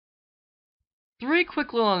Three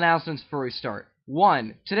quick little announcements before we start.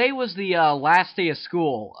 One, today was the last day of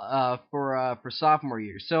school for sophomore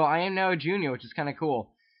year, so I am now a junior, which is kind of cool.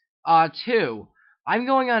 Two, I'm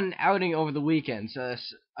going on an outing over the weekend,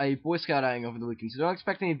 a Boy Scout outing over the weekend, so don't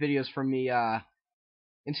expect any videos from me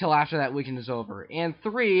until after that weekend is over. And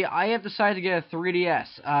three, I have decided to get a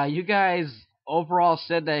 3DS. You guys overall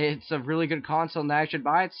said that it's a really good console and that I should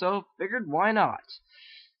buy it, so figured why not.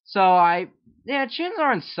 Yeah, chances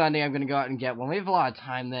are on Sunday I'm going to go out and get one. We have a lot of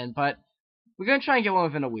time then, but we're going to try and get one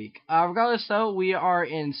within a week. Regardless, though, we are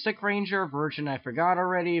in Sick Ranger version, I forgot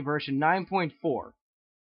already, version 9.4.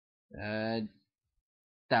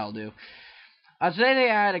 That'll do. Today they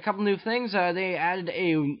added a couple new things. They added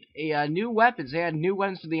a new weapons. They added new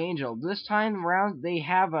weapons for the Angel. This time around, they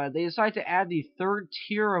decided to add the third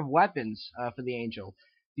tier of weapons for the Angel.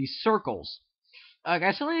 These circles.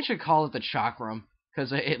 I still think I should call it the Chakram,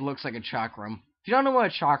 because it looks like a Chakram. If you don't know what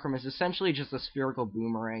a Chakram is, essentially just a spherical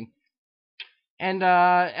boomerang. And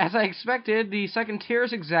as I expected, the second tier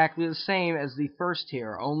is exactly the same as the first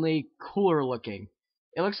tier, only cooler looking.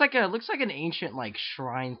 It looks like an ancient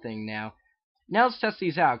shrine thing now. Now let's test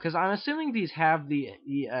these out, because I'm assuming these have the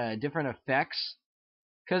different effects.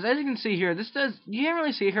 Because as you can see here, you can't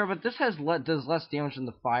really see it here, but this does less damage than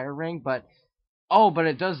the fire ring, but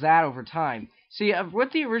it does that over time. See,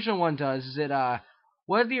 what the original one does is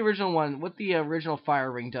what the original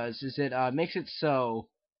fire ring does is it makes it so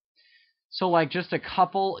just a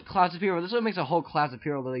couple clouds of hero. This one makes a whole class of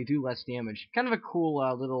hero, though they do less damage. Kind of a cool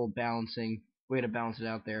little balancing way to balance it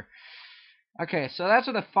out there. Okay, so that's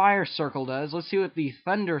what the fire circle does. Let's see what the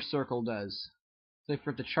thunder circle does. Wait for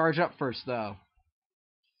it to charge up first, though.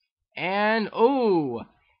 And ooh,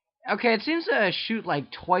 okay, it seems to shoot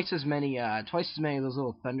twice as many of those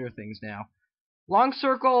little thunder things now. Long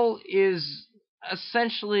circle is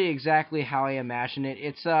essentially exactly how I imagine it.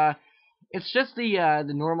 It's just the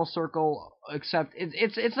normal circle, except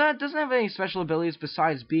it doesn't have any special abilities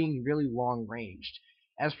besides being really long ranged,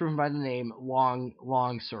 as proven by the name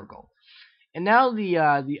Long Circle. And now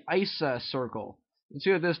the ice circle. Let's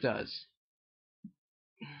see what this does.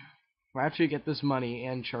 We'll actually get this money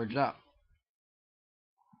and charge it up.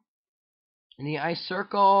 In the ice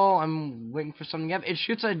circle, I'm waiting for something up. It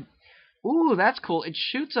shoots a... Ooh, that's cool. It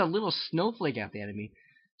shoots a little snowflake at the enemy.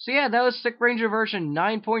 So yeah, that was Sick Ranger version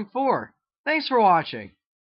 9.4. Thanks for watching.